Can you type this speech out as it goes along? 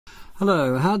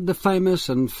Hello. Had the famous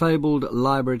and fabled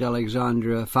Library at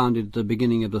Alexandria, founded at the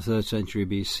beginning of the 3rd century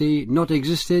BC, not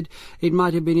existed, it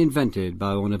might have been invented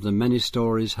by one of the many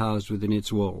stories housed within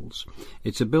its walls.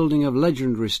 It's a building of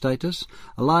legendary status,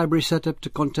 a library set up to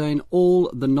contain all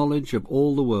the knowledge of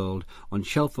all the world, on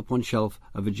shelf upon shelf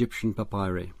of Egyptian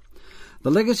papyri.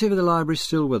 The legacy of the library is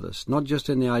still with us, not just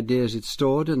in the ideas it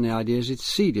stored and the ideas it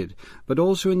seeded, but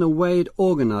also in the way it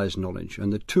organised knowledge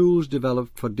and the tools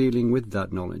developed for dealing with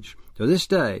that knowledge. To this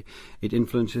day, it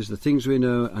influences the things we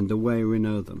know and the way we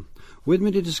know them. With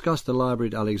me to discuss the Library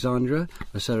at Alexandria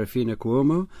are Serafina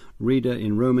Cuomo, reader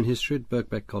in Roman history at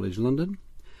Birkbeck College, London;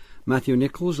 Matthew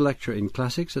Nichols, lecturer in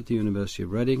classics at the University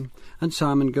of Reading; and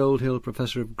Simon Goldhill,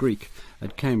 professor of Greek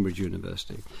at Cambridge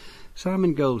University.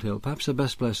 Simon Goldhill, perhaps the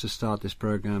best place to start this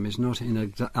programme is not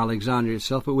in Alexandria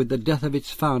itself, but with the death of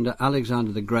its founder,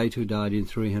 Alexander the Great, who died in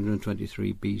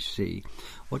 323 BC.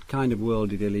 What kind of world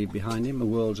did he leave behind him? A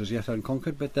world as yet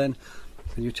unconquered, but then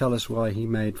can you tell us why he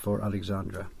made for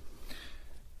Alexandria?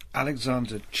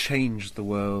 Alexander changed the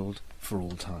world for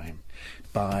all time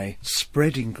by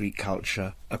spreading Greek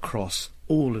culture across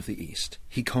all of the East.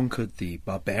 He conquered the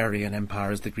barbarian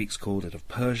empire, as the Greeks called it, of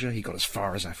Persia. He got as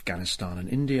far as Afghanistan and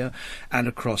India, and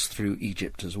across through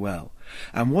Egypt as well.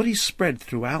 And what he spread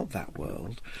throughout that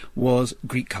world was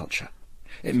Greek culture.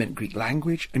 It meant Greek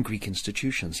language and Greek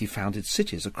institutions. He founded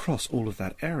cities across all of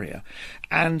that area.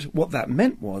 And what that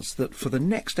meant was that for the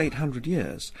next 800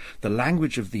 years, the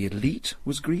language of the elite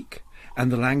was Greek,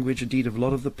 and the language, indeed, of a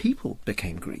lot of the people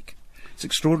became Greek. It's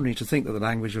extraordinary to think that the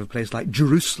language of a place like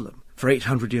Jerusalem for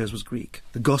 800 years was Greek.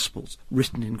 The Gospels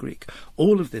written in Greek.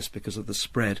 All of this because of the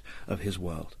spread of his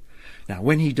world. Now,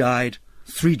 when he died,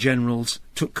 3 generals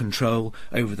took control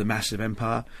over the massive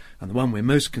empire, and the one we're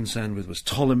most concerned with was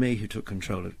Ptolemy, who took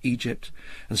control of Egypt.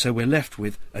 And so we're left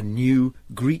with a new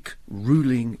Greek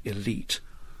ruling elite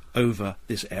over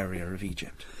this area of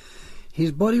Egypt.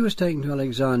 His body was taken to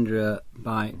Alexandria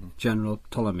by General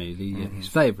Ptolemy, his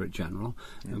favourite general,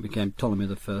 who became Ptolemy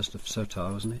the First of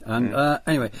Sotar, wasn't he? And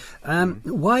anyway,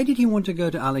 why did he want to go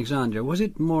to Alexandria? Was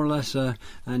it more or less an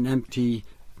empty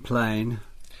plain?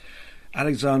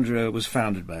 Alexandria was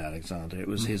founded by Alexander. It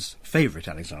was his favourite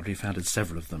Alexandria. He founded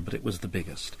several of them, but it was the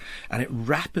biggest. And it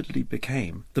rapidly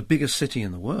became the biggest city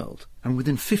in the world. And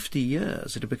within 50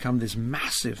 years, it had become this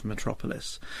massive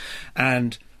metropolis.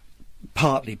 And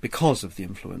partly because of the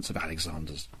influence of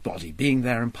Alexander's body being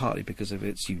there, and partly because of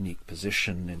its unique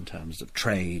position in terms of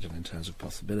trade and in terms of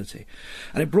possibility.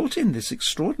 And it brought in this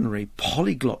extraordinary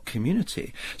polyglot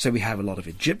community. So we have a lot of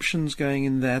Egyptians going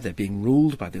in there. They're being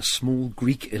ruled by this small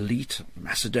Greek elite,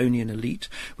 Macedonian elite,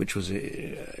 which was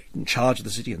in charge of the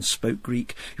city and spoke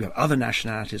Greek. You have other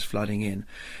nationalities flooding in.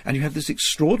 And you have this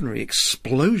extraordinary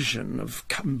explosion of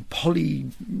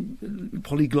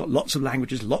polyglot, lots of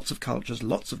languages, lots of cultures,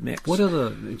 lots of mix. What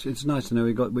other? It's nice to know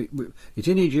it's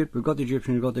in Egypt. We've got the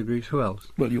Egyptians, we've got the Greeks. Who else?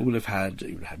 Well, you would have had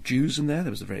Jews in there.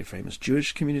 There was a very famous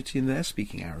Jewish community in there,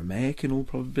 speaking Aramaic in all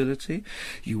probability.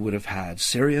 You would have had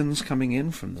Syrians coming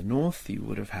in from the north. You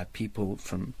would have had people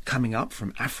coming up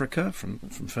from Africa, from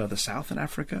further south in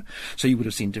Africa. So you would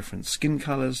have seen different skin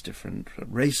colours, different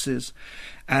races,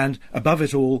 and above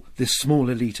it all, this small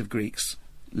elite of Greeks,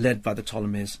 led by the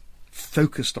Ptolemies,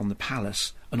 focused on the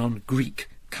palace and on Greek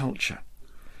culture.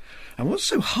 And what's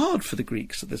so hard for the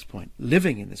Greeks at this point,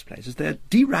 living in this place, is they're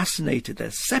deracinated,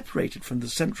 they're separated from the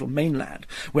central mainland,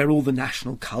 where all the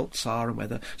national cults are and where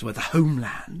the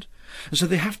homeland. And so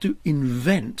they have to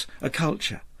invent a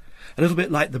culture. A little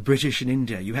bit like the British in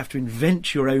India. You have to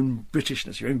invent your own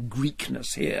Britishness, your own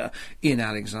Greekness here in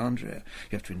Alexandria.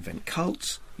 You have to invent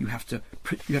cults. You have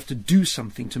to do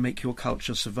something to make your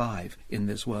culture survive in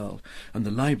this world. And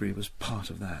the library was part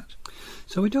of that.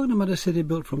 So we're talking about a city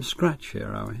built from scratch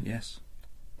here, are we? Yes.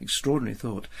 Extraordinary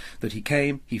thought that he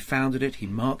came, he founded it, he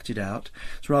marked it out.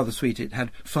 It's rather sweet. It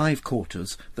had 5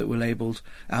 quarters that were labelled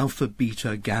Alpha,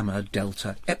 Beta, Gamma,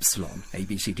 Delta, Epsilon, A,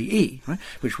 B, C, D, E, right?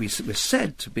 Which were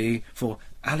said to be for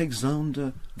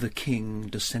Alexander the King,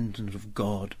 descendant of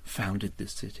God, founded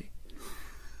this city.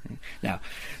 Now,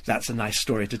 that's a nice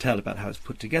story to tell about how it's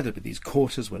put together, but these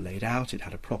quarters were laid out, it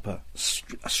had a proper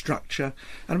structure,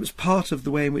 and it was part of the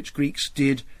way in which Greeks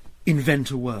did invent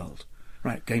a world.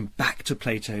 Right, going back to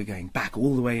Plato, going back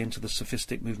all the way into the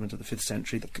sophistic movement of the 5th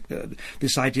century,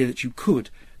 this idea that you could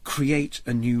create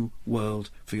a new world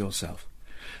for yourself.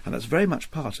 And that's very much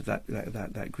part of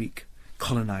that Greek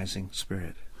colonising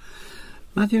spirit.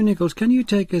 Matthew Nichols, can you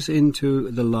take us into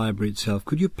the library itself?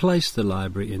 Could you place the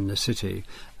library in the city?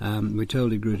 We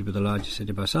told it grew to be the largest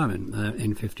city by Simon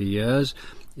in 50 years.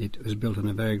 It was built on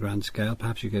a very grand scale.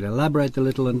 Perhaps you could elaborate a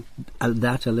little and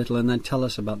then tell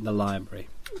us about the library.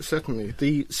 Certainly.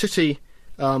 The city,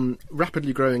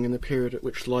 rapidly growing in the period at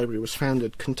which the library was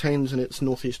founded, contains in its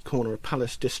northeast corner a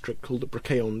palace district called the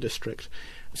Brackeon district.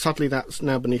 Sadly, that's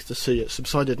now beneath the sea. It's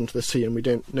subsided into the sea, and we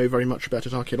don't know very much about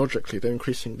it archaeologically, though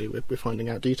increasingly we're finding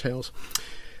out details.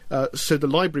 So the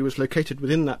library was located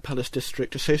within that palace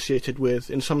district, associated with,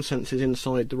 in some senses,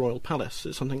 inside the royal palace.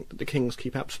 It's something that the kings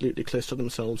keep absolutely close to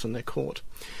themselves and their court.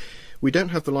 We don't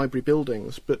have the library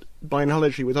buildings, but by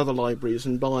analogy with other libraries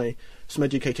and by some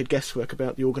educated guesswork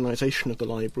about the organisation of the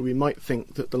library, we might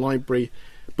think that the library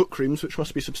book rooms, which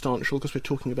must be substantial because we're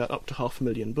talking about up to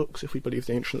 500,000 books, if we believe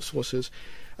the ancient sources,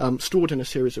 stored in a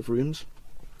series of rooms.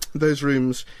 Those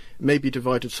rooms may be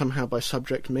divided somehow by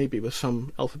subject, maybe with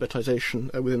some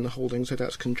alphabetisation within the holdings, so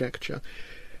that's conjecture.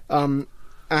 And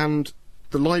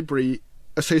the library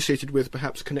associated with,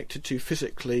 perhaps connected to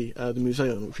physically, the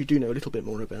museum, which we do know a little bit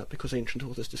more about because ancient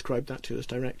authors described that to us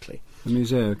directly. The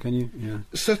museum, can you? Yeah.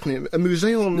 Certainly. A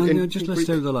museum... No, just let's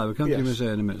stay with the library. Come to the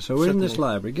museum in a minute. So we're Certainly. in this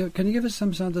library. Can you give us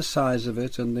some sense of the size of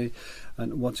it and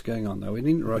what's going on there? We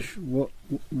needn't rush.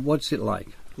 What's it like?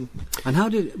 Mm-hmm. And how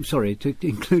did, sorry, to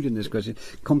include in this question,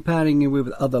 comparing it with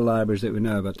other libraries that we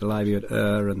know about, the library at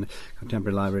Ur and the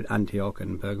contemporary library at Antioch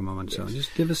and Pergamum and so on,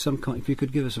 just give us some, if you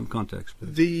could give us some context,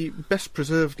 please. The best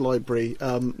preserved library,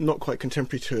 not quite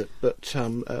contemporary to it, but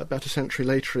about a century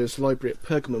later, is the library at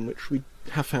Pergamum, which we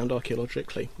have found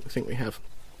archaeologically, I think we have.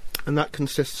 And that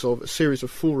consists of a series of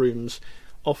 4 rooms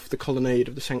off the colonnade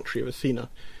of the sanctuary of Athena.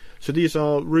 So these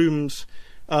are rooms...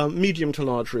 medium to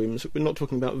large rooms. We're not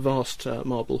talking about vast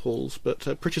marble halls,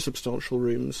 but pretty substantial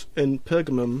rooms. In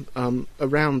Pergamum,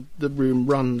 around the room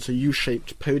runs a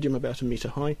U-shaped podium about 1 metre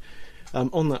high.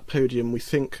 On that podium, we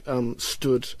think,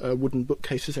 stood wooden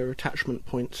bookcases. There are attachment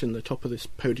points in the top of this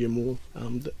podium wall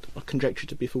that are conjectured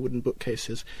to be for wooden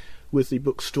bookcases, with the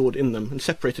books stored in them and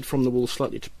separated from the wall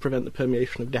slightly to prevent the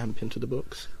permeation of damp into the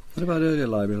books. What about earlier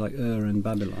libraries like Ur and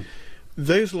Babylon?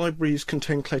 Those libraries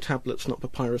contain clay tablets, not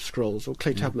papyrus scrolls, or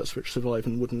clay tablets which survive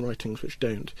and wooden writings which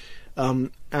don't.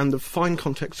 And the fine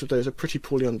context of those are pretty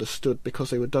poorly understood because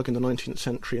they were dug in the 19th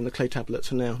century and the clay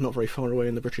tablets are now not very far away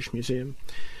in the British Museum.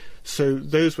 So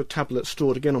those were tablets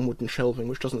stored again on wooden shelving,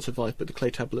 which doesn't survive, but the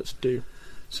clay tablets do.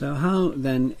 So how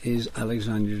then is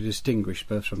Alexandria distinguished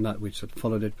both from that which had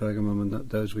followed it, Pergamum, and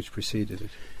those which preceded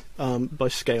it? By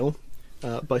scale,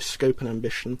 by scope and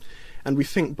ambition. And we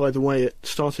think, by the way, it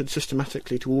started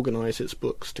systematically to organise its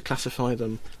books, to classify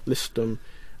them, list them,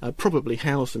 probably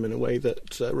house them in a way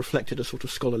that reflected a sort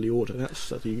of scholarly order. That's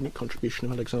the unique contribution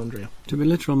of Alexandria. To be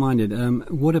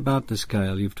literal-minded, what about the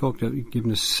scale? You've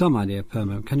given us some idea of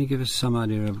Pergamum. Can you give us some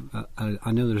idea of...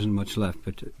 I know there isn't much left,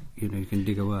 but you can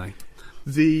dig away.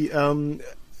 The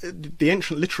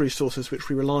ancient literary sources which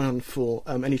we rely on for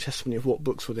any testimony of what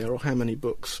books were there or how many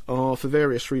books are, for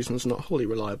various reasons, not wholly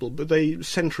reliable, but they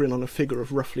centre in on a figure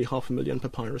of roughly 500,000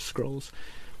 papyrus scrolls.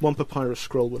 One papyrus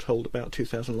scroll would hold about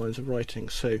 2,000 lines of writing,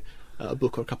 so a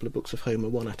book or a couple of books of Homer,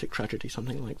 one Attic tragedy,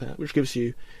 something like that, which gives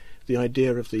you the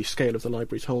idea of the scale of the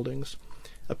library's holdings.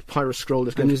 A papyrus scroll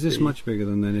is going to be... And is this much bigger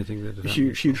than anything that...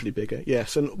 Hugely bigger,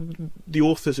 yes. And the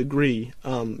authors agree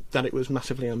that it was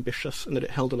massively ambitious and that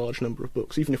it held a large number of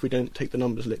books, even if we don't take the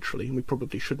numbers literally, and we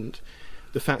probably shouldn't.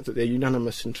 The fact that they're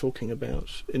unanimous in talking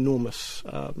about enormous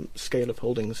scale of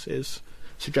holdings is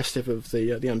suggestive of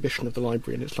the ambition of the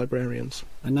library and its librarians.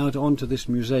 And now on to this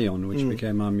museum, which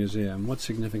became our museum. What's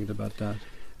significant about that?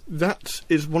 That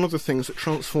is one of the things that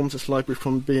transforms this library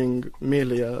from being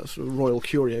merely a sort of royal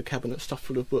curio cabinet stuffed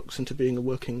full of books into being a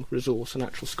working resource, an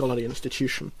actual scholarly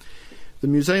institution. The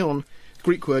museon,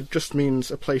 Greek word, just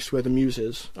means a place where the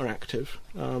muses are active.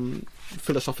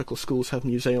 Philosophical schools have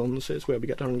museons, it's where we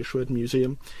get our English word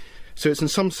museum. So it's in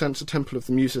some sense a temple of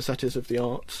the muses, that is, of the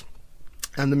arts.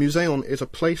 And the museon is a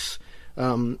place,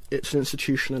 it's an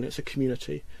institution, and it's a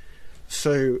community.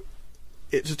 So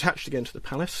it's attached again to the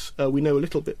palace. We know a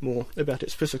little bit more about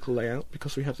its physical layout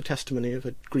because we have the testimony of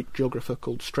a Greek geographer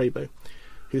called Strabo,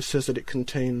 who says that it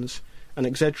contains an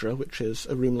exedra, which is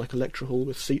a room like a lecture hall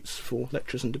with seats for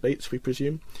lectures and debates, we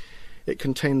presume. It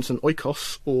contains an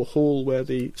oikos, or hall where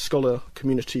the scholar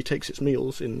community takes its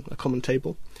meals in a common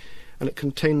table. And it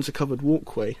contains a covered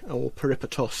walkway, or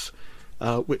peripatos,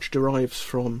 which derives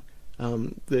from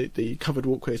the covered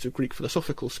walkways of Greek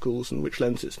philosophical schools, and which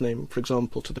lends its name, for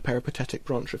example, to the peripatetic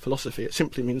branch of philosophy. It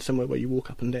simply means somewhere where you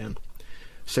walk up and down.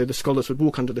 So the scholars would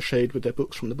walk under the shade with their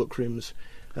books from the book rooms,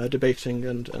 debating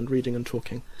and reading and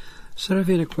talking.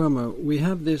 Serafina Cuomo, we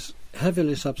have this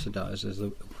heavily subsidised, as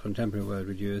the contemporary word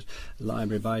would use,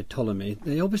 library by Ptolemy.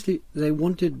 They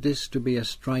wanted this to be a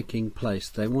striking place.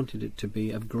 They wanted it to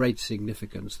be of great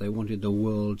significance. They wanted the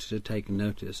world to take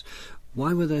notice.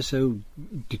 Why were they so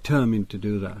determined to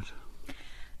do that?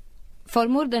 For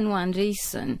more than one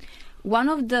reason. One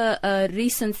of the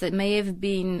reasons that may have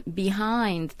been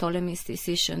behind Ptolemy's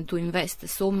decision to invest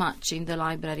so much in the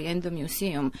library and the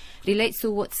museum relates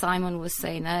to what Simon was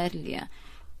saying earlier.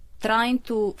 Trying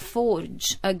to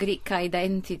forge a Greek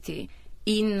identity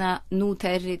in a new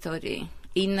territory,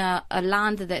 in a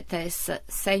land that has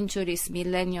centuries,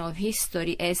 millennia of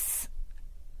history as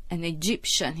an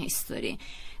Egyptian history,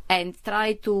 and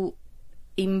try to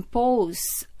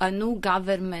impose a new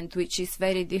government which is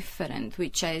very different,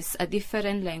 which has a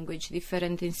different language,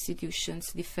 different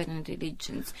institutions, different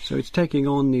religions. So it's taking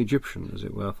on the Egyptian, as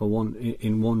it were,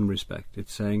 in one respect.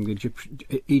 It's saying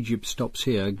Egypt stops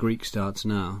here, Greek starts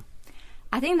now.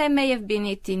 I think that may have been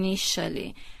it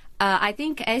initially. I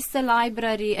think as the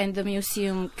library and the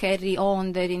museum carry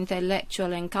on their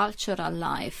intellectual and cultural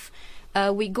life,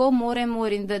 we go more and more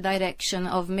in the direction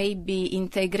of maybe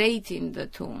integrating the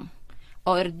two,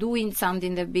 or doing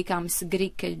something that becomes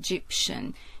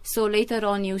Greek-Egyptian. So later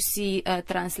on you see a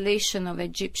translation of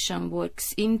Egyptian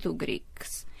works into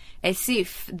Greeks, as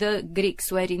if the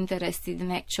Greeks were interested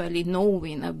in actually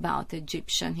knowing about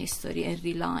Egyptian history and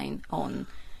relying on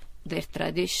their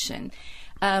tradition.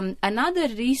 Another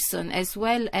reason, as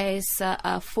well as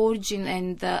forging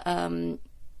and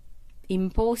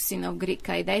imposing of Greek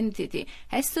identity,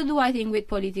 has to do, I think, with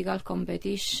political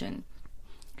competition.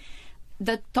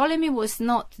 The Ptolemy was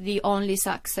not the only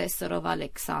successor of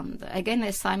Alexander. Again,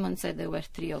 as Simon said, there were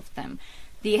three of them.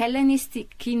 The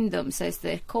Hellenistic kingdoms, as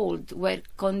they're called, were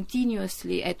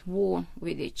continuously at war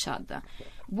with each other.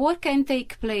 War can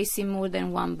take place in more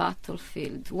than one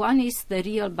battlefield. One is the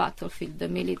real battlefield, the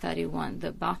military one,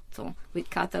 the battle with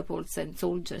catapults and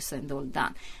soldiers and all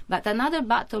that. But another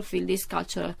battlefield is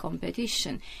cultural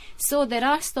competition. So there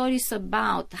are stories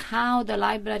about how the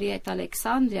library at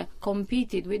Alexandria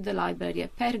competed with the library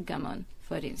at Pergamon,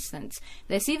 for instance.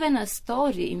 There's even a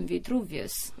story in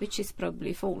Vitruvius, which is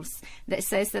probably false, that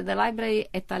says that the library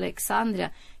at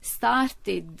Alexandria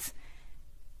started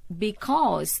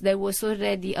because there was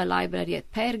already a library at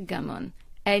Pergamon,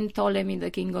 and Ptolemy, the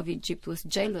king of Egypt, was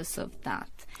jealous of that.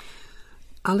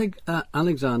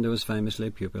 Alexander was famously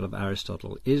a pupil of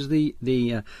Aristotle. Is the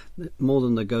more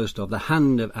than the ghost of the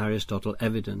hand of Aristotle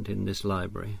evident in this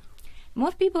library?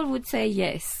 More people would say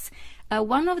yes.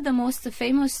 One of the most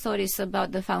famous stories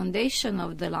about the foundation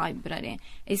of the library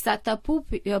is that a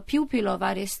pupil of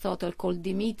Aristotle called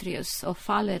Demetrius of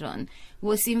Phaleron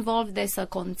was involved as a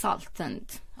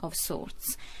consultant of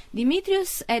sorts.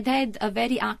 Demetrius had had a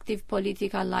very active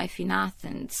political life in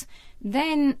Athens.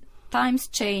 Then times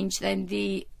changed and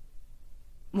he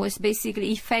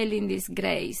fell in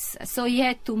disgrace. So he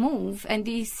had to move, and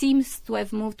he seems to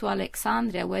have moved to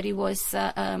Alexandria, where he was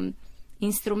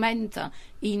instrumental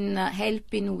in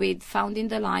helping with founding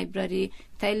the library,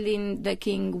 telling the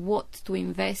king what to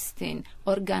invest in,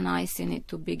 organizing it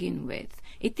to begin with.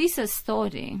 It is a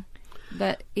story,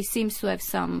 but it seems to have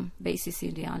some basis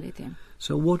in reality.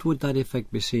 So what would that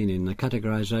effect be seen in? The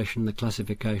categorization, the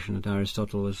classification that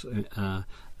Aristotle was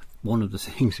one of the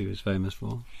things he was famous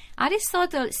for?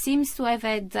 Aristotle seems to have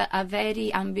had a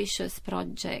very ambitious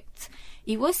project.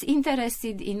 He was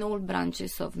interested in all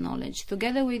branches of knowledge.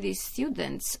 Together with his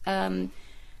students,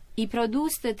 he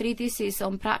produced treatises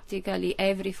on practically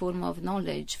every form of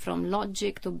knowledge, from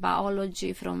logic to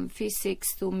biology, from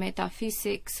physics to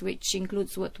metaphysics, which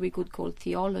includes what we could call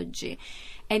theology.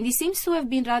 And he seems to have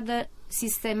been rather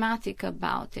systematic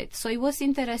about it. So he was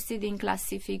interested in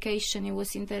classification, he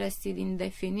was interested in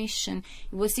definition,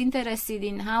 he was interested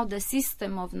in how the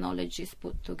system of knowledge is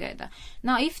put together.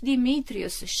 Now, if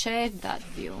Demetrius shared that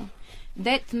view,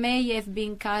 that may have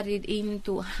been carried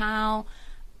into how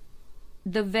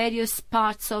the various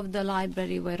parts of the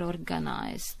library were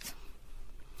organized.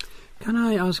 Can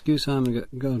I ask you, Simon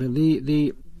Golden,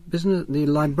 the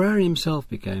librarian himself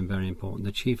became very important,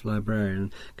 the chief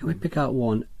librarian. Can we pick out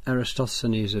one,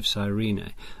 Eratosthenes of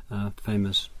Cyrene,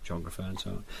 famous geographer and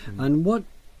so on? And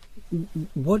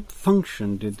what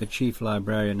function did the chief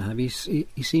librarian have? He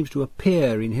seems to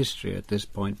appear in history at this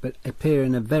point, but appear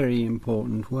in a very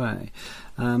important way.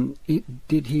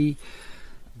 Did he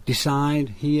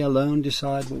alone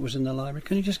decide what was in the library?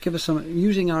 Can you just give us some,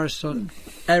 using Aristotle,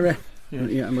 and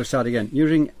we'll start again,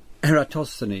 using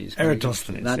Eratosthenes.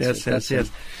 Eratosthenes, yes,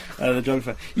 the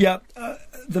geographer. Yeah,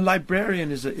 the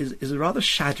librarian is a rather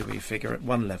shadowy figure at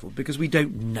one level, because we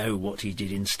don't know what he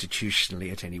did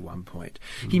institutionally at any one point.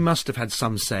 He must have had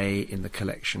some say in the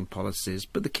collection policies,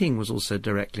 but the king was also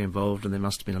directly involved, and there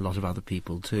must have been a lot of other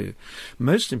people too.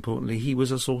 Most importantly, he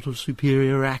was a sort of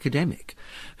superior academic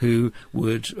who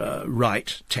would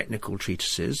write technical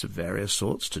treatises of various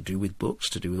sorts to do with books,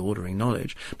 to do with ordering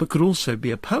knowledge, but could also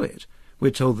be a poet. We're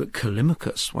told that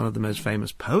Callimachus, one of the most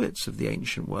famous poets of the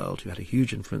ancient world, who had a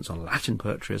huge influence on Latin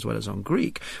poetry as well as on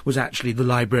Greek, was actually the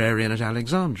librarian at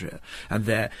Alexandria,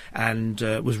 and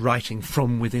was writing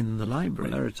from within the library.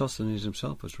 Well, Eratosthenes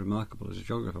himself was remarkable as a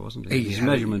geographer, wasn't he? His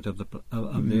measurement of the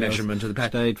measurement of the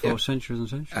stayed for centuries and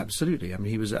centuries. Absolutely. I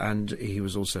mean, he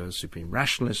was also a supreme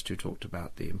rationalist who talked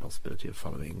about the impossibility of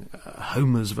following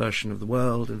Homer's version of the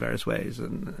world in various ways,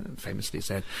 and famously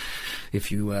said,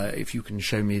 if you can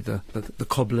show me the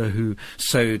cobbler who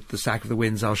sewed the sack of the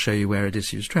winds, I'll show you where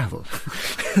Odysseus travelled.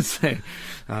 So,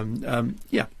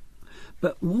 yeah.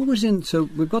 But what was in... So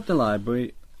we've got the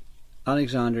library.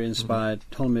 Alexandria inspired.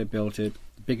 Ptolemy built it.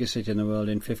 Biggest city in the world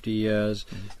in 50 years.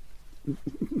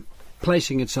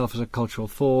 Placing itself as a cultural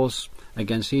force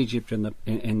against Egypt in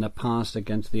the past,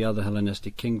 against the other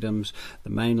Hellenistic kingdoms. The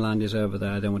mainland is over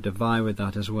there. They want to vie with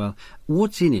that as well.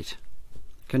 What's in it?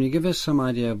 Can you give us some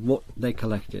idea of what they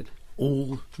collected?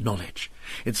 All knowledge.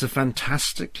 It's a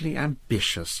fantastically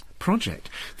ambitious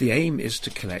project. The aim is to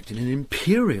collect in an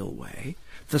imperial way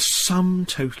the sum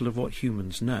total of what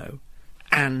humans know,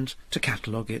 and to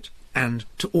catalogue it and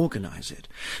to organise it.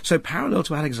 So parallel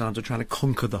to Alexander trying to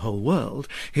conquer the whole world,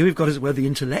 here we've got, as it were, the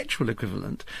intellectual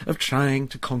equivalent of trying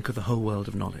to conquer the whole world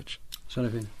of knowledge.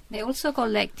 Seraphine. They also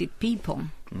collected people.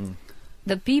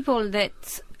 The people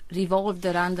that revolved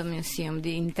around the museum,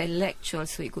 the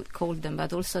intellectuals we could call them,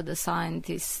 but also the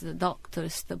scientists, the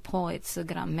doctors, the poets, the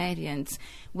grammarians,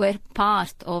 were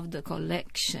part of the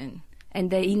collection. And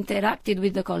they interacted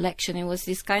with the collection. It was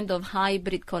this kind of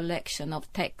hybrid collection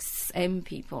of texts and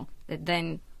people that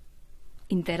then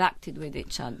interacted with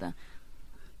each other.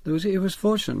 It was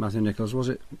fortunate, Matthew Nichols, was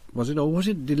it, or was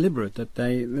it deliberate that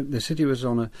the city was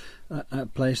on a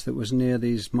place that was near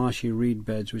these marshy reed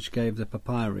beds, which gave the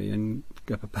papyri, and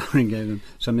gave them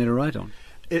something to write on?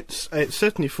 It's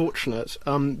certainly fortunate.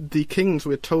 The kings,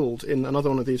 we're told, in another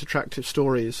one of these attractive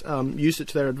stories, used it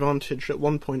to their advantage at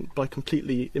one point by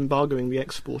completely embargoing the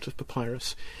export of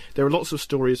papyrus. There are lots of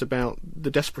stories about the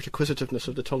desperate acquisitiveness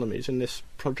of the Ptolemies in this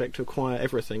project to acquire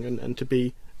everything and to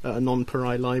be a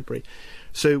non-pari library.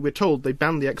 So we're told they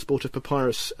banned the export of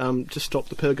papyrus to stop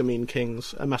the Pergamene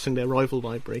kings amassing their rival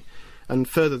library. And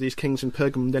further, these kings in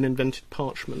Pergamum then invented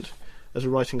parchment as a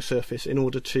writing surface in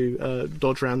order to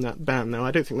dodge around that ban. Now, I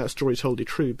don't think that story is wholly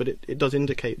true, but it does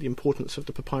indicate the importance of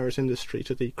the papyrus industry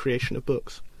to the creation of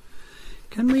books.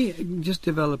 Can we just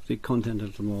develop the content a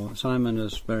little more? Simon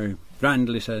has very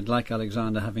grandly said, like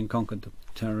Alexander, having conquered the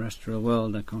terrestrial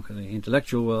world, and conquered the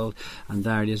intellectual world, and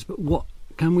there it is. But what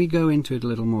can we go into it a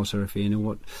little more, Seraphine?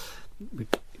 What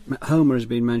Homer has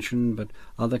been mentioned, but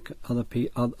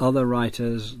other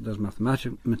writers. There's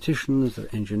mathematicians, there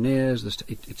are engineers.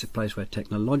 It's a place where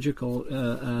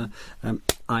technological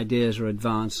ideas are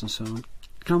advanced, and so on.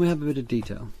 Can we have a bit of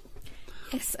detail?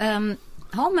 Yes.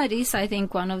 Homer is, I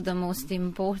think, one of the most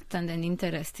important and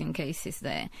interesting cases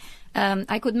there.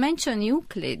 I could mention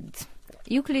Euclid.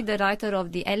 Euclid, the writer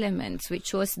of the Elements,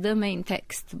 which was the main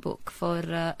textbook for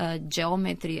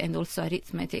geometry and also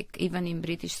arithmetic, even in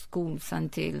British schools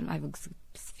until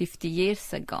 50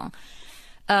 years ago,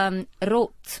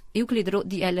 Euclid wrote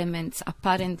the Elements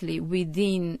apparently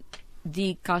within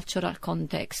the cultural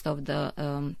context of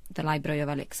the Library of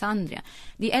Alexandria.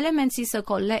 The Elements is a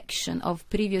collection of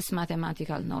previous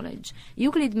mathematical knowledge.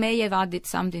 Euclid may have added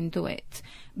something to it,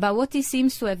 but what he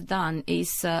seems to have done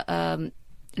is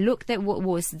looked at what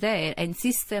was there and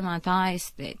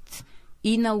systematized it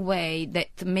in a way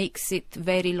that makes it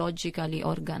very logically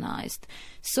organized.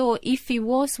 So if he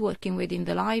was working within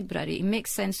the library, it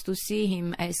makes sense to see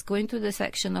him as going to the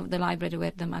section of the library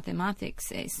where the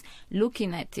mathematics is,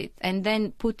 looking at it, and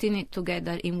then putting it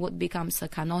together in what becomes a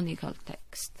canonical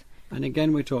text. And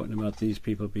again, we're talking about these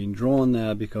people being drawn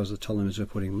there because the Ptolemies were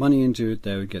putting money into it.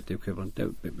 They would get the equivalent, they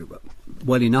would be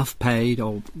well enough paid,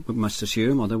 or we must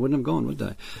assume, or they wouldn't have gone, would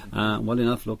they? Well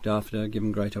enough looked after,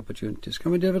 given great opportunities.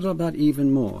 Can we develop that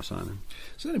even more, Simon?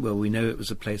 Certainly. Well, we know it was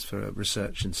a place for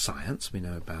research in science. We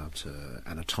know about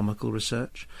anatomical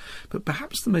research. But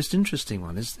perhaps the most interesting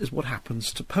one is what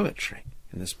happens to poetry.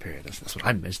 in this period. That's what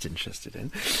I'm most interested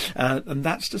in. And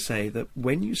that's to say that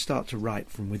when you start to write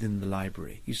from within the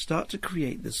library, you start to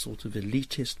create this sort of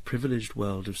elitist, privileged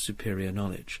world of superior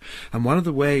knowledge. And one of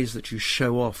the ways that you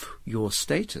show off your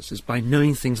status is by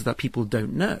knowing things that people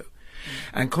don't know.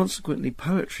 And consequently,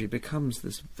 poetry becomes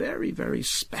this very, very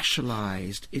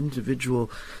specialised, individual,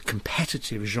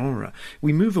 competitive genre.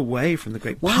 We move away from the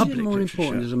great public literature. Why is it more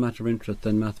important as a matter of interest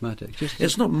than mathematics?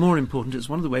 It's not more important. It's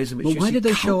one of the ways in which you why see did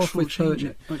they show off cultural with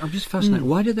poetry? change. I'm just fascinated.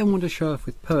 Why did they want to show off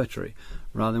with poetry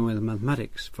rather than with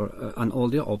mathematics and all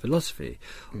the or philosophy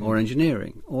or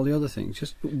engineering, all the other things?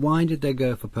 Just why did they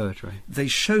go for poetry? They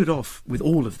showed off with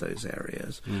all of those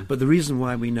areas, but the reason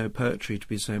why we know poetry to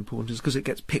be so important is because it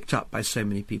gets picked up by so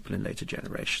many people in later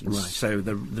generations. Right. So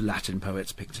the Latin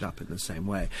poets picked it up in the same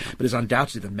way. But it's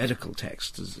undoubtedly the medical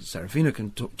texts, as Serafina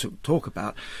can talk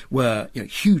about, were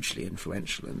hugely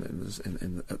influential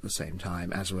at the same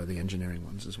time, as were the engineering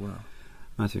ones as well.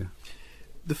 Matthew?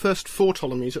 The first 4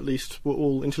 Ptolemies, at least, were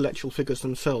all intellectual figures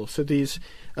themselves. So these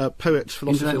poets,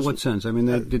 philosophers... In what sense? I mean,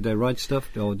 did they write stuff,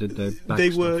 or did they back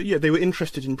they stuff? were, they were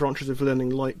interested in branches of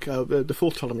learning, like the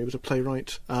 4th Ptolemy was a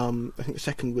playwright. I think the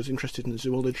second was interested in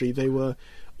zoology. They were,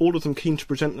 all of them, keen to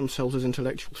present themselves as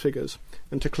intellectual figures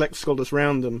and to collect scholars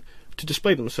round them, to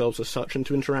display themselves as such and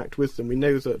to interact with them. We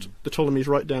know that the Ptolemies,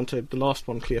 right down to the last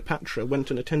one, Cleopatra, went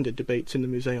and attended debates in the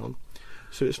Museon.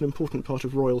 So it's an important part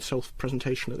of royal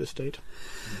self-presentation at this date.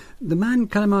 The man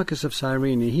Callimachus of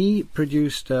Cyrene, he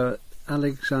produced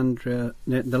Alexandria,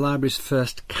 the library's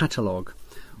first catalogue.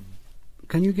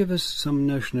 Can you give us some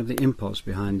notion of the impulse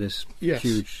behind this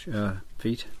huge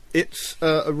feat? It's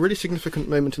a really significant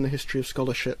moment in the history of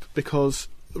scholarship because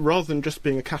rather than just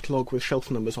being a catalogue with shelf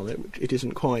numbers on it, which it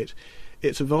isn't quite,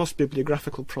 it's a vast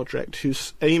bibliographical project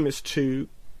whose aim is to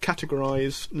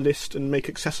categorise, list and make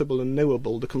accessible and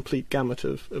knowable the complete gamut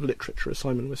of literature, as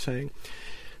Simon was saying.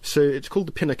 So it's called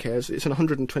the Pinacares. It's in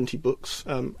 120 books,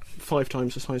 5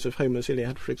 times the size of Homer's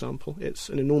Iliad, for example. It's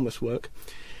an enormous work.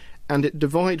 And it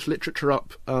divides literature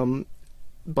up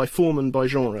by form and by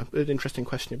genre. An interesting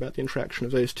question about the interaction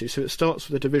of those two. So it starts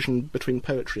with a division between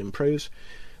poetry and prose.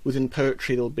 Within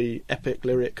poetry there'll be epic,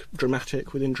 lyric,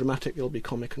 dramatic. Within dramatic there'll be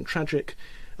comic and tragic.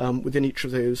 Within each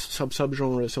of those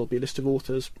sub-genres there'll be a list of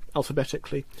authors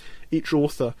alphabetically. Each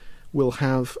author will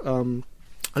have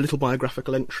a little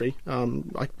biographical entry.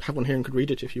 I have one here and could read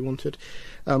it if you wanted.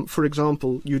 For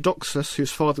example, Eudoxus,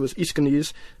 whose father was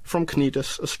Aeschines, from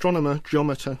Cnidus, astronomer,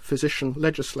 geometer, physician,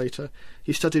 legislator.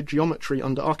 He studied geometry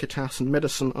under Archytas and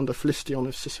medicine under Philistion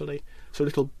of Sicily. So a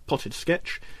little potted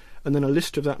sketch, and then a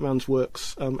list of that man's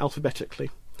works alphabetically.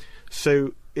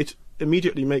 So it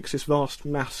immediately makes this vast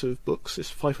mass of books,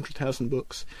 this 500,000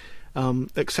 books,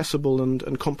 accessible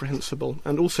and comprehensible,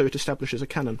 and also it establishes a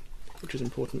canon, which is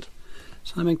important.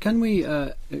 Simon, can we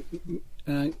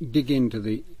dig into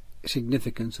the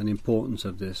significance and importance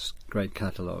of this great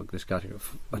catalogue,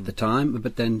 at the time,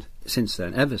 but then since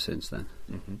then, ever since then?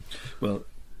 Mm-hmm. Well,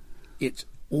 it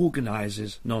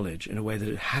organises knowledge in a way that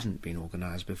it hadn't been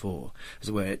organised before, as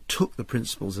a way it took the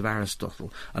principles of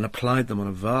Aristotle and applied them on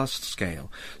a vast scale,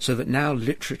 so that now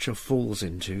literature falls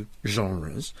into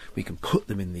genres, we can put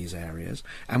them in these areas,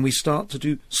 and we start to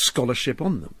do scholarship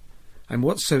on them. And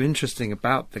what's so interesting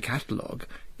about the catalogue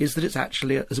is that it's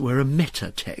actually, as it were, a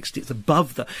meta-text. It's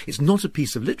above it's not a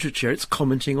piece of literature, it's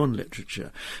commenting on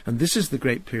literature. And this is the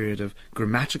great period of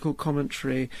grammatical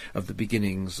commentary, of the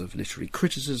beginnings of literary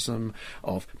criticism,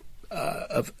 of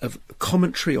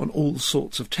commentary on all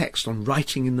sorts of text, on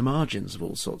writing in the margins of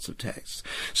all sorts of texts.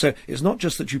 So it's not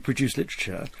just that you produce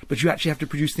literature, but you actually have to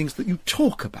produce things that you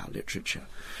talk about literature.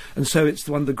 And so it's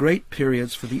one of the great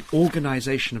periods for the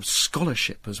organisation of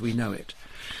scholarship as we know it.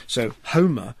 So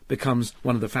Homer becomes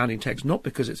one of the founding texts, not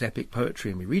because it's epic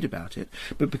poetry and we read about it,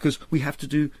 but because we have to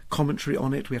do commentary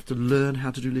on it, we have to learn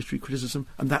how to do literary criticism,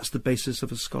 and that's the basis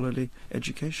of a scholarly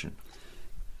education.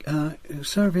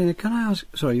 Serafina, can I ask...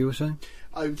 Sorry, you were saying?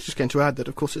 I was just going to add that,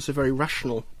 of course, it's a very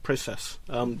rational process,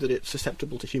 that it's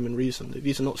susceptible to human reason.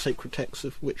 These are not sacred texts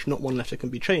of which not one letter can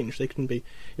be changed. They can be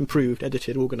improved,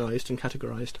 edited, organised and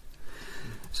categorised.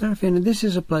 Serafina, this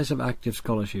is a place of active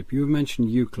scholarship. You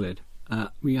mentioned Euclid.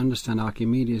 We understand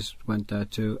Archimedes went there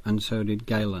too, and so did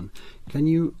Galen. Can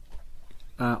you...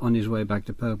 on his way back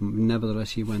to Pergamum,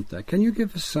 nevertheless he went there. Can you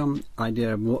give us some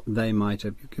idea of what they might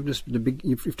have...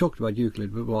 You've talked about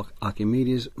Euclid, but what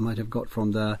Archimedes might have got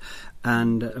from there,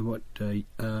 and what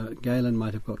Galen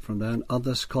might have got from there, and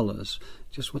other scholars,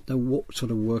 just what sort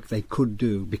of work they could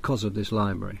do because of this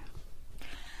library.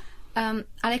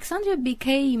 Alexandria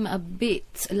became a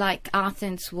bit like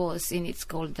Athens was in its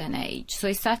golden age, so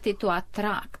it started to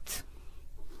attract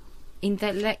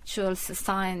intellectuals,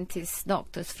 scientists,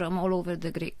 doctors from all over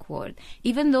the Greek world,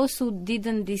 even those who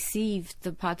didn't receive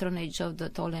the patronage of the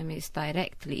Ptolemies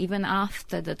directly, even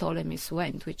after the Ptolemies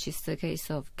went, which is the case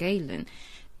of Galen,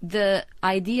 the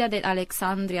idea that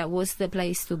Alexandria was the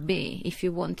place to be if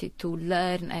you wanted to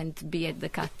learn and be at the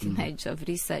cutting edge of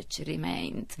research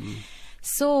remained.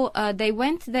 So they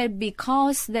went there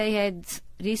because they had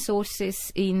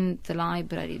resources in the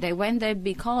library. They went there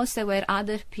because there were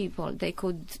other people they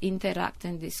could interact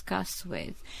and discuss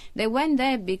with. They went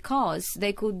there because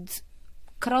they could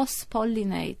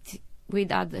cross-pollinate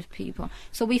with other people.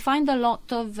 So we find a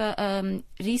lot of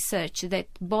research that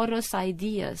borrows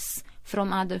ideas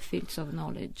from other fields of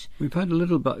knowledge. We've heard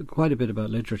quite a bit about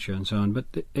literature and so on, but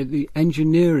the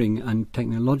engineering and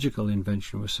technological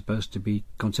invention was supposed to be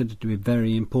considered to be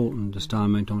very important. As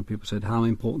time went on, people said how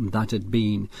important that had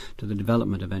been to the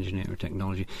development of engineering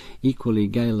technology. Equally,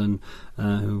 Galen,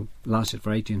 who lasted for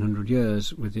 1800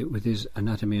 years with his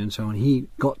anatomy and so on, he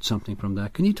got something from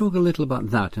that. Can you talk a little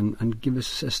about that and give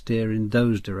us a steer in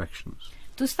those directions?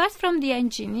 To start from the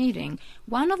engineering,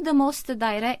 one of the most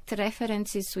direct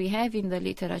references we have in the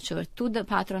literature to the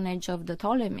patronage of the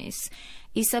Ptolemies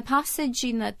is a passage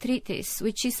in a treatise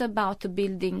which is about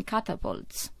building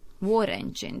catapults, war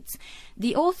engines.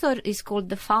 The author is called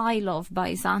the Philo of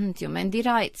Byzantium, and he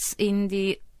writes in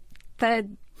the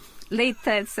late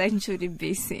 3rd century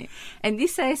BC. And he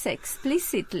says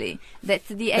explicitly that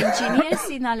the engineers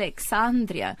in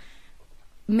Alexandria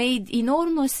made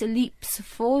enormous leaps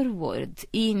forward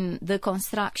in the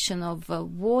construction of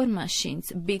war machines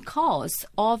because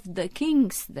of the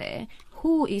kings there,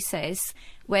 who, he says,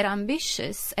 were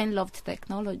ambitious and loved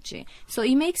technology. So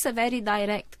he makes a very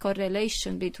direct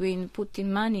correlation between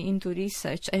putting money into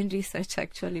research and research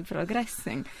actually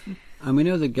progressing. And we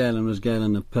know that Galen was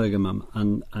Galen of Pergamum,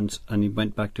 and he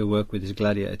went back to work with his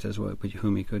gladiators,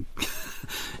 whom he could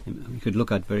he could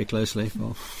look at very closely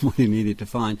for what he needed to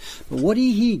find. But what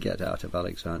did he get out of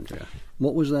Alexandria?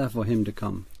 What was there for him to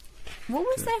come? What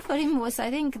was there for him was, I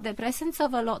think, the presence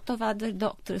of a lot of other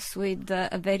doctors with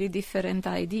very different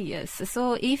ideas.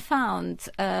 So he found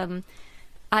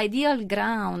ideal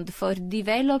ground for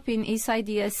developing his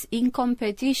ideas in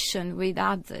competition with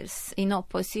others, in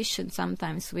opposition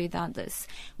sometimes with others.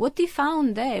 What he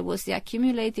found there was the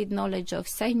accumulated knowledge of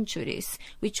centuries,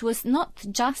 which was not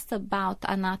just about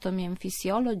anatomy and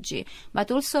physiology,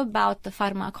 but also about the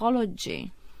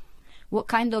pharmacology, what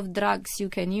kind of drugs you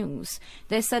can use.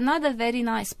 There's another very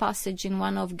nice passage in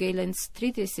one of Galen's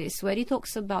treatises where he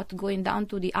talks about going down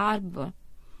to the harbour,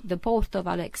 the port of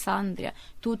Alexandria,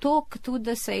 to talk to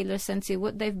the sailors and see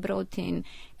what they've brought in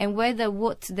and whether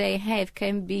what they have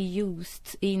can be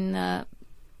used in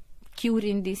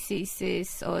curing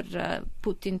diseases or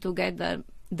putting together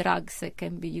drugs that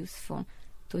can be useful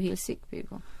to heal sick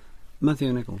people.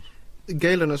 Matthew Nichols.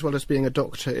 Galen, as well as being a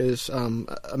doctor, is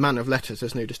a man of letters.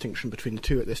 There's no distinction between the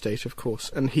two at this date, of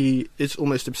course, and he is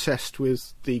almost obsessed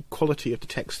with the quality of the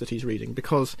text that he's reading,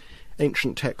 because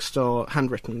ancient texts are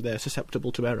handwritten, they're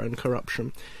susceptible to error and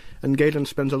corruption, and Galen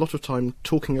spends a lot of time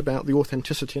talking about the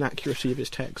authenticity and accuracy of his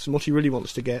text, and what he really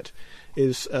wants to get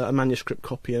is a manuscript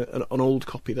copy, an old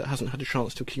copy that hasn't had a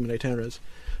chance to accumulate errors.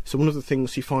 So one of the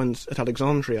things he finds at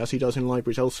Alexandria, as he does in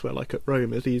libraries elsewhere, like at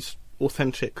Rome, is these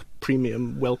authentic,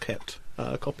 premium, well-kept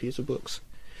copies of books.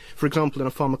 For example, in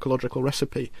a pharmacological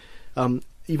recipe,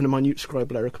 even a minute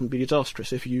scribal error can be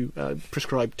disastrous. If you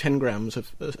prescribe 10 grams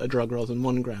of a drug rather than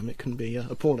 1 gram, it can be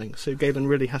appalling. So Galen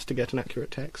really has to get an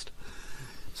accurate text.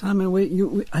 Simon,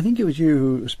 I think it was you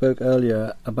who spoke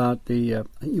earlier about the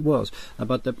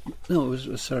about the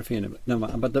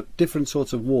different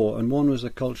sorts of war, and one was the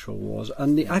cultural wars,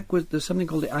 and there's something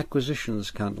called the acquisition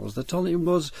scandals. It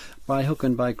was by hook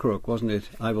and by crook, wasn't it?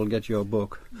 I will get your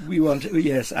book.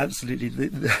 Yes, absolutely.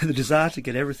 The desire to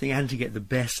get everything and to get the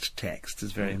best text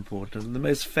is very important. And the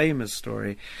most famous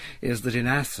story is that in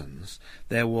Athens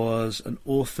there was an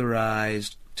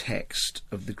authorized text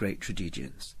of the great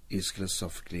tragedians, Aeschylus,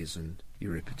 Sophocles and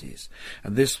Euripides,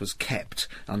 and this was kept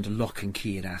under lock and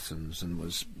key in Athens and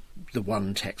was the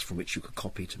one text from which you could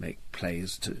copy to make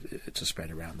plays to spread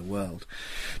around the world.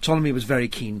 Ptolemy was very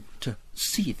keen to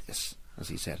see this, as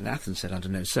he said, and Athens said, under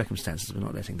no circumstances we're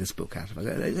not letting this book out of us.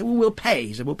 They said, well, we'll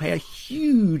pay a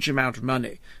huge amount of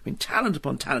money, talent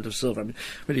upon talent of silver,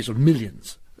 really sort of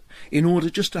millions, in order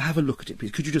just to have a look at it.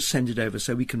 Please, could you just send it over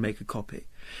so we can make a copy?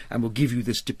 and we'll give you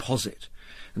this deposit.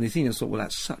 And the Athenians thought, well,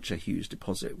 that's such a huge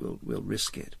deposit, we'll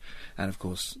risk it. And of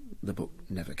course, the book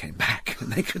never came back,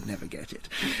 and they could never get it.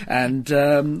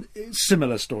 And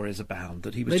similar stories abound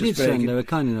that he was They were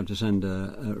kind enough to send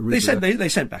a They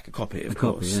sent back a copy, of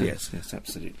course. Yeah. Yes,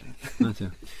 absolutely.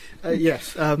 Matthew.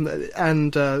 Yes,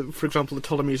 and for example, the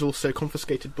Ptolemies also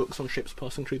confiscated books on ships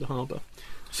passing through the harbour.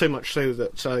 So much so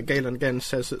that Galen again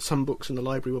says that some books in the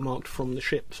library were marked from the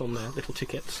ships on their little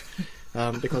tickets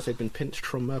because they'd been pinched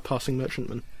from passing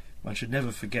merchantmen. One should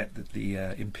never forget that the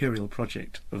imperial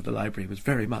project of the library was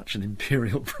very much an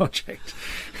imperial project.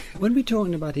 When we're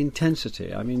talking about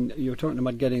intensity, I mean, you're talking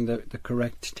about getting the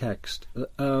correct text.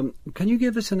 Can you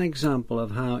give us an example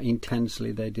of how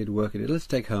intensely they did work at it? Let's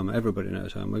take Homer. Everybody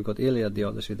knows Homer. We've got the Iliad, the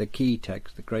Odyssey, the key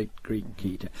text, the great Greek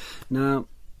key text. Now,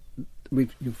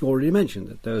 you've already mentioned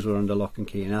that those were under lock and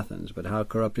key in Athens, but how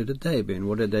corrupted had they been?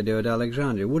 What did they do at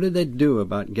Alexandria? What did they do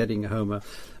about getting Homer,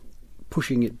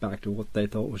 pushing it back to what they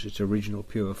thought was its original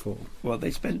pure form? Well,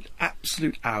 they spent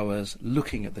absolute hours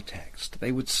looking at the text.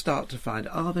 They would start to find,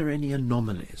 are there any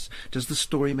anomalies? Does the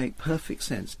story make perfect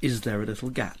sense? Is there a little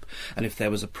gap? And if there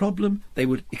was a problem, they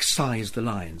would excise the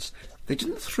lines. They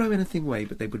didn't throw anything away,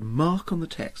 but they would mark on the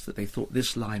text that they thought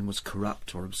this line was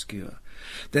corrupt or obscure.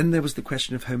 Then there was the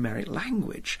question of Homeric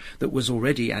language that was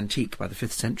already antique by the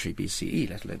 5th century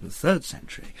BCE, let alone the 3rd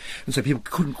century. And so people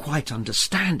couldn't quite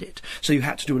understand it. So you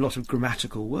had to do a lot of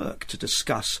grammatical work to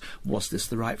discuss, was this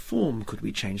the right form? Could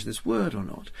we change this word or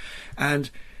not?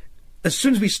 And as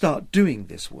soon as we start doing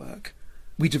this work,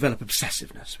 we develop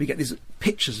obsessiveness. We get these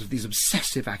pictures of these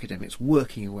obsessive academics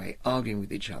working away, arguing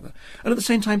with each other, and at the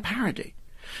same time parody.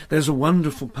 There's a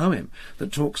wonderful poem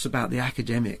that talks about the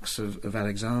academics of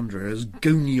Alexandria as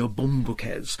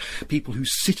goniobomboukes, people who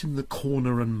sit in the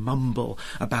corner and mumble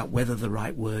about whether the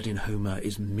right word in Homer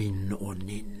is min or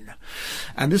nin.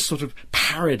 And this sort of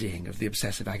parodying of the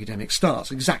obsessive academic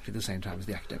starts exactly the same time as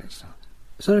the academics start.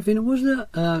 Serafina, was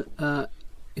there,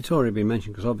 it's already been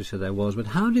mentioned because obviously there was, but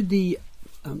how did the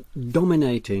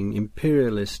dominating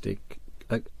imperialistic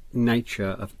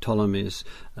nature of Ptolemy's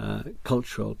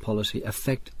cultural policy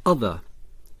affect other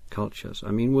cultures?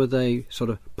 I mean, were they sort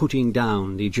of putting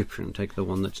down the Egyptian, take the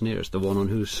one that's nearest, the one on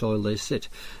whose soil they sit?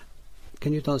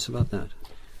 Can you tell us about that?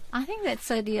 I think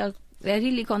that's a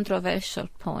really controversial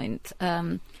point.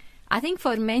 I think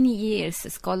for many years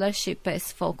scholarship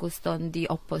has focused on the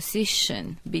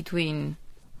opposition between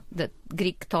the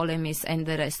Greek Ptolemies and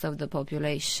the rest of the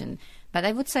population. But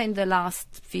I would say in the last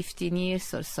 15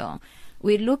 years or so,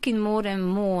 we're looking more and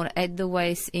more at the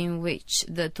ways in which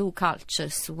the two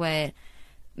cultures were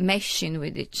meshing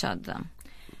with each other.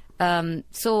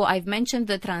 So I've mentioned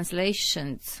the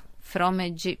translations from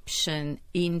Egyptian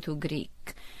into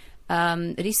Greek.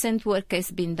 Recent work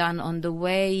has been done on the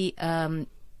way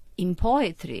in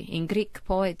poetry, in Greek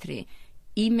poetry,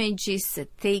 images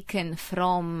taken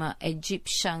from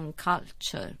Egyptian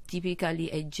culture, typically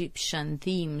Egyptian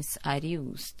themes, are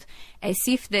used, as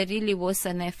if there really was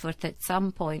an effort at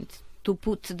some point to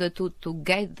put the two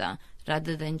together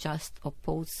rather than just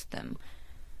oppose them.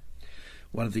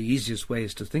 One of the easiest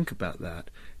ways to think about that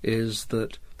is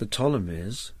that the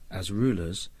Ptolemies, as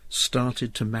rulers,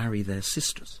 started to marry their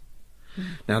sisters.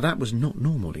 Now, that was not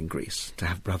normal in Greece, to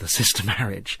have brother-sister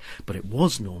marriage, but it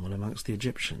was normal amongst the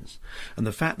Egyptians. And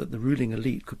the fact that the ruling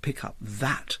elite could pick up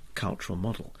that cultural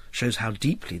model shows how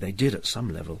deeply they did, at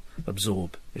some level,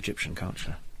 absorb Egyptian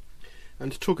culture.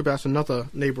 And to talk about another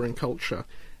neighbouring culture,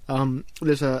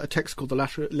 there's a text called the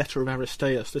Letter of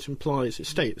Aristeas that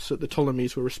states that the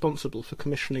Ptolemies were responsible for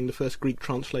commissioning the first Greek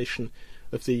translation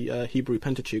of the Hebrew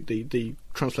Pentateuch, the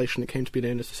translation that came to be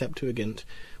known as the Septuagint,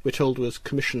 we're told was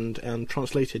commissioned and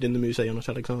translated in the Museum at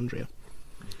Alexandria.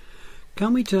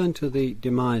 Can we turn to the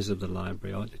demise of the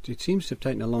library? It seems to have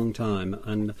taken a long time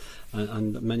and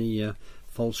many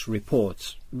false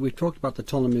reports. We talked about the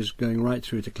Ptolemies going right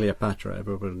through to Cleopatra.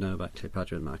 Everybody will know about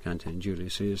Cleopatra and Mark Antony and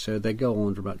Julius Caesar, so they go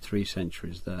on for about 3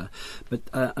 centuries there. But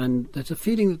and there's a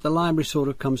feeling that the library sort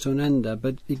of comes to an end there,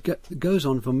 but it goes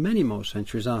on for many more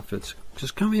centuries afterwards.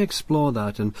 Just can we explore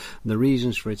that and the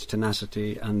reasons for its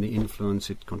tenacity and the influence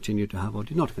it continued to have or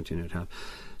did not continue to have?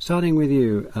 Starting with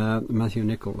you, Matthew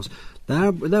Nichols,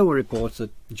 there were reports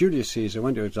that Julius Caesar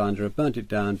went to Alexandria, burnt it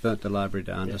down, burnt the library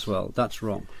down as well. That's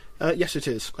wrong. Yes, it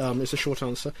is. It's a short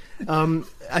answer.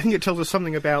 I think it tells us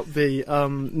something about the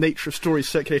nature of stories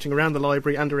circulating around the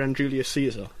library and around Julius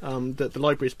Caesar, that the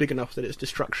library is big enough that its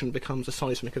destruction becomes a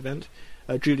seismic event.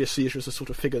 Julius Caesar is the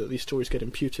sort of figure that these stories get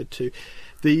imputed to.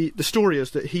 The story is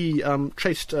that he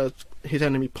chased his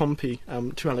enemy Pompey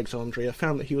to Alexandria,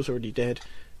 found that he was already dead,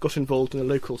 got involved in a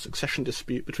local succession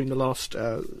dispute between the last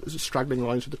straggling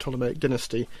lines of the Ptolemaic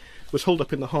dynasty, was holed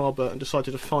up in the harbour and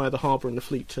decided to fire the harbour and the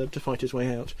fleet to fight his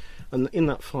way out. And in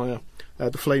that fire,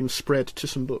 the flames spread to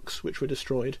some books, which were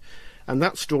destroyed. And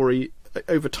that story,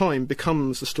 over time,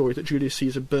 becomes the story that Julius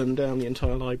Caesar burned down the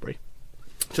entire library.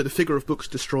 So the figure of books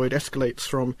destroyed escalates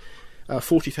from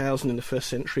 40,000 in the 1st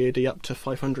century AD up to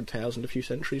 500,000 a few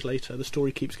centuries later. The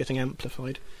story keeps getting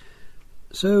amplified.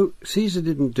 So Caesar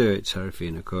didn't do it,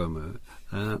 Serafina Como.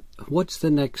 What's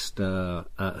the next?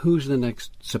 Who's the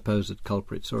next supposed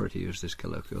culprit? Sorry to use this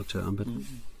colloquial term, but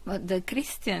well, the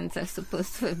Christians are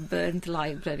supposed to have burned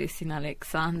libraries in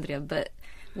Alexandria, but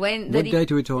when what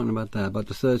date are we talking about there? About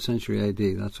the 3rd century AD,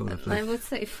 that sort of thing. I would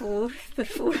say 4th to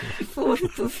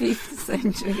 5th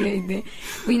century AD.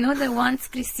 We know that once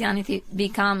Christianity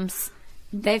becomes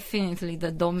definitely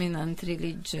the dominant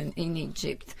religion in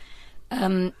Egypt,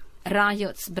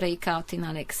 riots break out in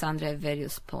Alexandria at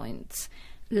various points,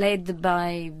 led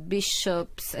by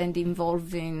bishops and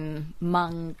involving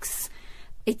monks.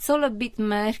 It's all a bit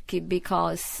murky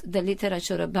because the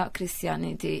literature about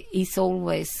Christianity is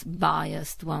always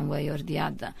biased one way or the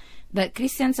other. But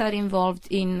Christians are involved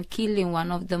in killing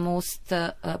one of the most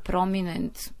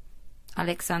prominent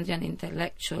Alexandrian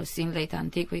intellectuals in late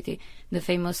antiquity. The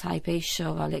famous Hypatia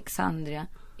of Alexandria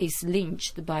is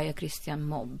lynched by a Christian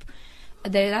mob.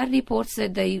 There are reports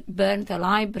that they burned a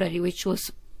library which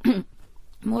was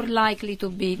more likely to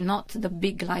be not the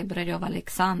big library of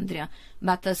Alexandria,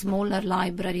 but a smaller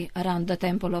library around the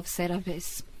temple of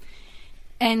Serapis.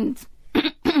 And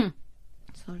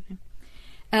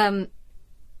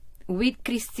with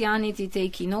Christianity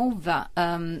taking over,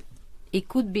 it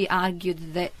could be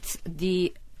argued that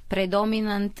the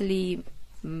predominantly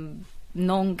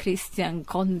non-Christian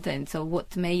contents of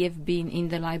what may have been in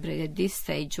the library at this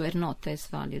stage were not as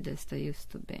valued as they used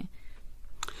to be.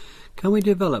 Can we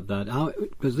develop that?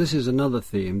 Because this is another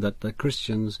theme that the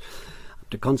Christians,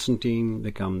 after Constantine,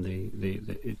 become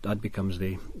that becomes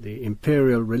the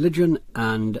imperial religion,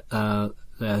 and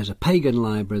there's a pagan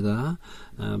library there,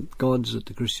 gods that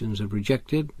the Christians have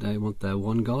rejected. They want their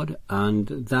one God, and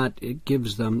that it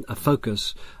gives them a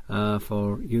focus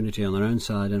for unity on their own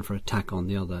side and for attack on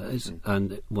the other.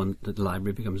 And the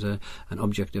library becomes an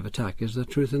object of attack. Is there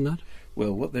truth in that?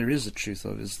 Well, what there is a truth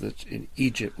of is that in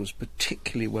Egypt was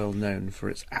particularly well known for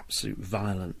its absolute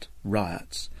violent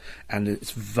riots and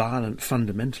its violent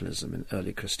fundamentalism in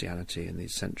early Christianity in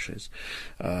these centuries.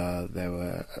 There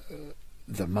were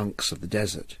the monks of the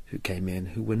desert who came in,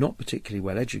 who were not particularly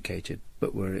well educated,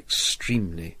 but were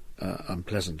extremely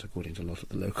unpleasant, according to a lot of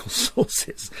the local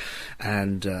sources.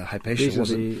 And Hypatia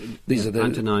these are the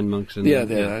Antonine monks and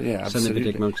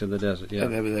Cenobitic monks of the desert. Yeah,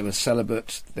 they were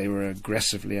celibate. They were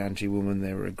aggressively anti-woman.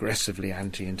 They were aggressively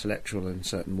anti-intellectual in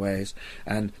certain ways.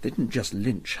 And they didn't just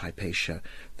lynch Hypatia.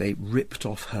 They ripped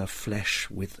off her flesh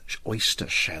with oyster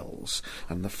shells,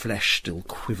 and the flesh, still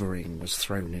quivering, was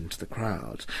thrown into the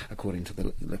crowd, according to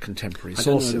the contemporary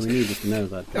sources. I don't know if we needed to know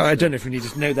that. I don't know if we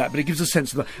needed to know that, but it gives a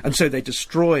sense of that. And so they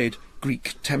destroyed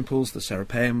Greek temples. The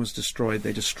Serapeum was destroyed.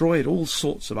 They destroyed all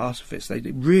sorts of artifice. They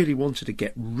really wanted to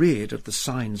get rid of the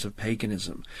signs of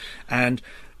paganism. And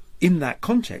in that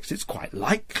context, it's quite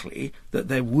likely that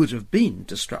there would have been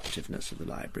destructiveness of the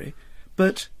library,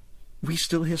 but we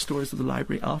still hear stories of the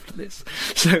library after this.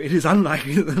 So it is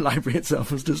unlikely that the library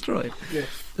itself was destroyed. Yes.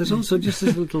 There's also just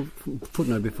this little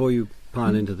footnote before you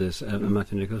pile into this,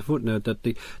 Matthew Nicholas, footnote that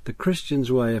the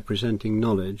Christians' way of presenting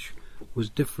knowledge was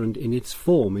different in its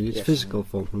form, in its physical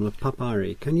form, from the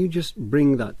papyri. Can you just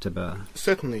bring that to bear?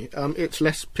 Certainly. It's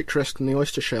less picturesque than the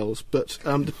oyster shells, but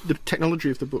the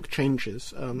technology of the book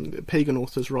changes. Pagan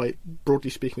authors write, broadly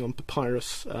speaking, on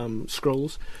papyrus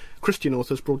scrolls. Christian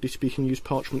authors, broadly speaking, use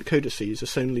parchment codices, a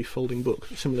sewn-leaf folding book,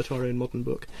 similar to our own modern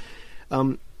book.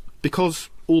 Because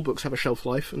all books have a shelf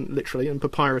life, and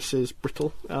papyrus is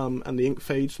brittle, and the ink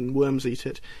fades and worms eat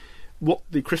it, what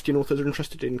the Christian authors are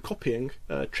interested in copying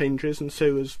changes, and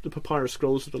so as the papyrus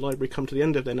scrolls of the library come to the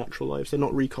end of their natural lives, they're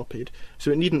not recopied.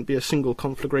 So it needn't be a single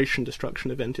conflagration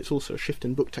destruction event. It's also a shift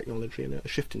in book technology and a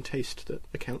shift in taste that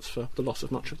accounts for the loss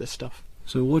of much of this stuff.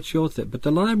 So what's your thing? But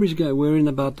the libraries we're in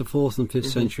about the 4th and 5th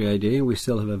century AD, and we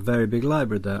still have a very big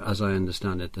library there, as I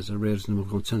understand it. There's a reasonable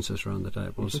consensus around the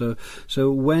table. So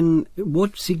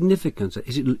what significance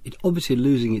is it? It's obviously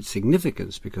losing its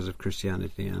significance because of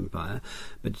Christianity empire,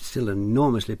 but it's still an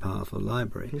enormously powerful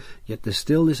library. Yet there's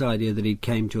still this idea that it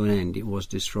came to an end, it was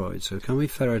destroyed. So can we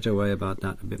ferret away about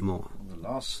that a bit more? The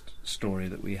last story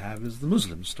that we have is the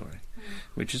Muslim story,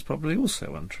 which is probably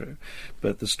also untrue.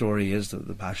 But the story is that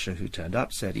the Pasha who turned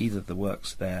up said either the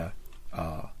works there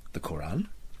are the Quran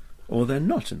or they're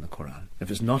not in the Quran. If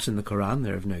it's not in the Quran,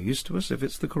 they're of no use to us. If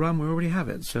it's the Quran, we already have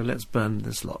it, so let's burn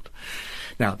this lot.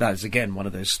 Now, that is again one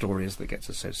of those stories that gets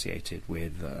associated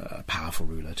with a powerful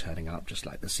ruler turning up, just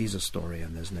like the Caesar story,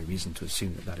 and there's no reason to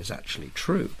assume that that is actually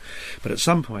true. But at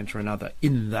some point or another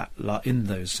in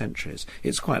those centuries,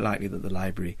 it's quite likely that the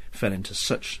library fell into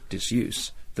such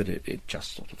disuse that it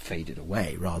just sort of faded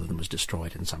away rather than was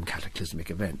destroyed in some cataclysmic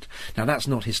event. Now, that's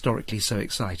not historically so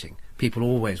exciting. People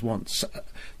always want...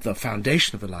 the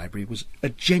foundation of the library was a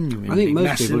genuinely massive I think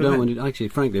most people don't event. want it... Actually,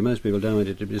 frankly, most people don't want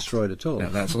it to be destroyed at all. No,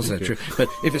 that's also true. But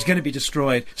if it's going to be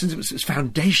destroyed, since its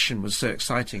foundation was so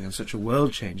exciting and such a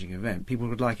world-changing event, people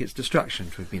would like its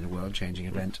destruction to have been a world-changing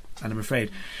event. And I'm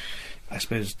afraid... I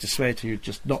suppose to swear to you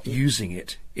just not using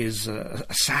it is a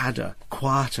sadder,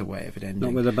 quieter way of it ending.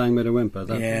 Not with a bang, with a whimper.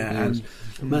 And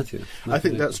Matthew. I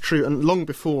think that's true, and long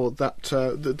before that,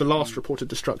 the last reported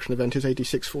destruction event is AD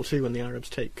 642 when the Arabs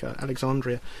take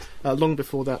Alexandria. Long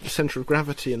before that, the centre of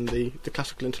gravity in the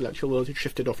classical intellectual world had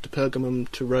shifted off to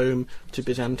Pergamum, to Rome, to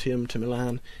Byzantium, to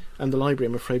Milan, and the library,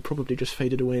 I'm afraid, probably just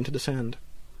faded away into the sand,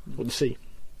 or the sea.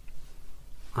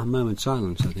 A moment's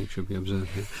silence, I think, should be observed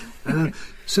here.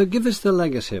 So give us the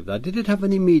legacy of that. Did it have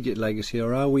an immediate legacy,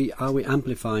 or are we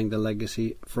amplifying the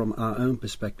legacy from our own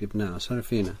perspective now?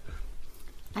 Serafina?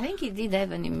 I think it did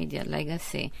have an immediate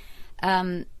legacy.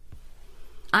 I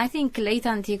think late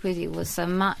antiquity was a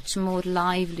much more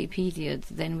lively period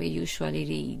than we usually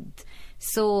read.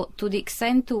 So to the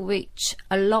extent to which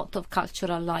a lot of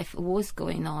cultural life was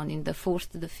going on in the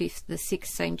 4th, the 5th, the 6th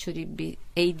century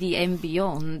AD and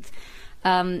beyond,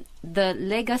 the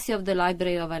legacy of the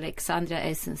Library of Alexandria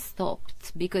hasn't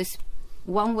stopped, because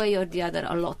one way or the other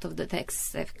a lot of the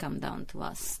texts have come down to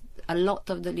us. A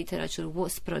lot of the literature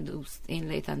was produced in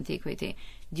late antiquity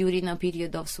during a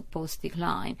period of supposed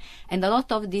decline, and a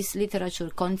lot of this literature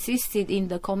consisted in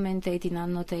the commentating,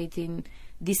 annotating,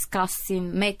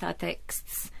 discussing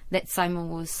meta-texts that Simon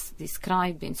was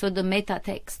describing. So the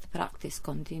meta-text practice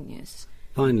continues.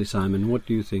 Finally, Simon, what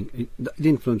do you think? The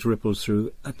influence ripples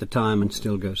through at the time and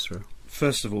still goes through.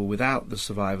 First of all, without the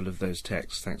survival of those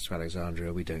texts, thanks to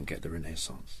Alexandria, we don't get the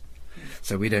Renaissance.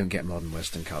 So we don't get modern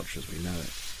Western culture as we know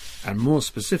it. And more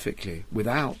specifically,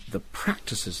 without the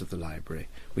practices of the library,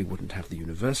 we wouldn't have the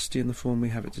university in the form we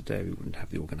have it today, we wouldn't have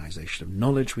the organisation of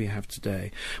knowledge we have today,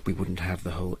 we wouldn't have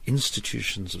the whole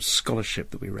institutions of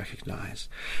scholarship that we recognise.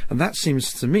 And that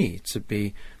seems to me to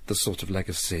be the sort of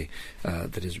legacy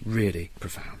that is really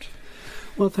profound.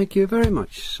 Well, thank you very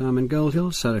much, Simon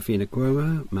Goldhill, Serafina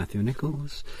Cuomo, Matthew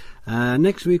Nichols.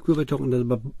 Next week we'll be talking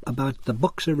about the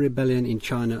Boxer Rebellion in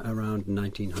China around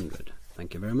 1900.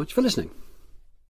 Thank you very much for listening.